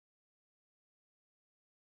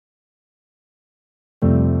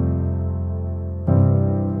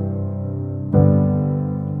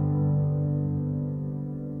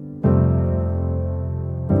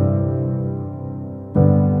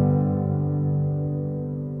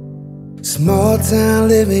Small town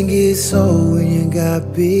living gets old when you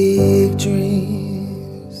got big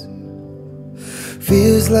dreams.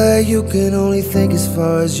 Feels like you can only think as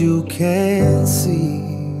far as you can see.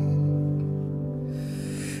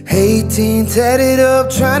 18 tatted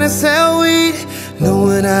up trying to sell weed,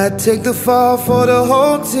 knowing I'd take the fall for the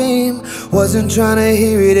whole team. Wasn't trying to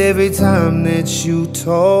hear it every time that you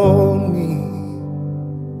told me.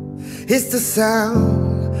 It's the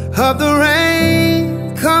sound of the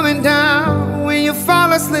rain coming down when you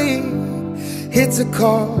fall asleep. It's a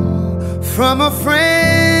call from a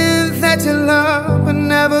friend that you love but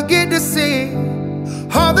never get to see.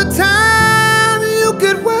 All the time you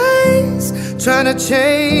could waste trying to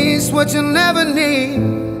chase what you never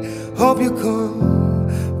need. Hope you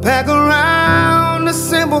come back around to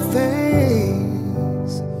simple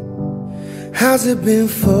things. How's it been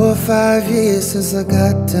 4 or 5 years since I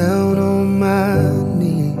got down on my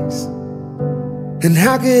knees? And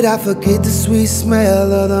how could I forget the sweet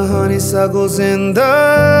smell of the honeysuckles in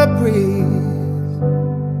the breeze?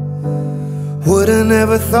 Would've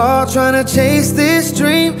never thought trying to chase this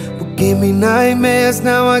dream would give me nightmares.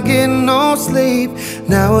 Now I get no sleep.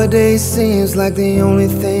 Nowadays seems like the only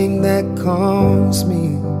thing that calms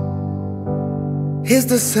me is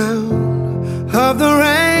the sound of the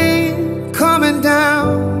rain coming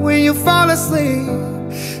down when you fall asleep.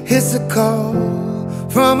 It's a call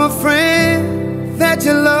from a friend that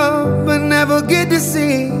you love but never get to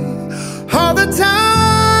see. All the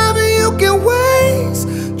time you can waste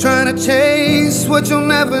trying to chase what you'll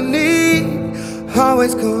never need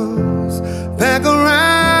always comes back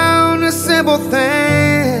around to simple things.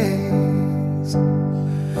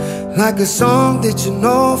 Like a song that you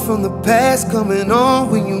know from the past coming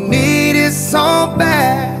on when you need it so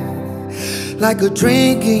bad. Like a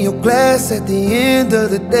drink in your glass at the end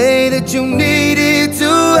of the day that you needed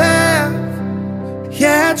to have.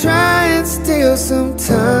 Yeah, I try and still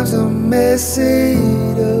sometimes I mess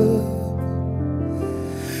it up.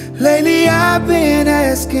 Lately I've been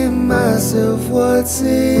asking myself what's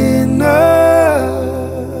enough.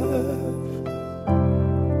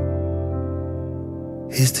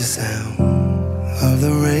 It's the sound of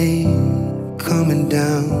the rain coming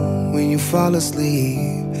down when you fall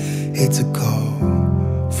asleep. It's a call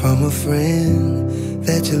from a friend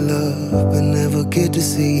that you love but never get to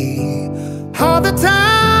see. All the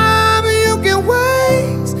time you can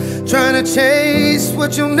waste trying to chase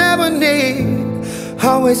what you'll never need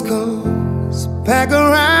always comes back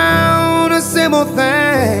around to simple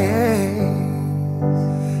things.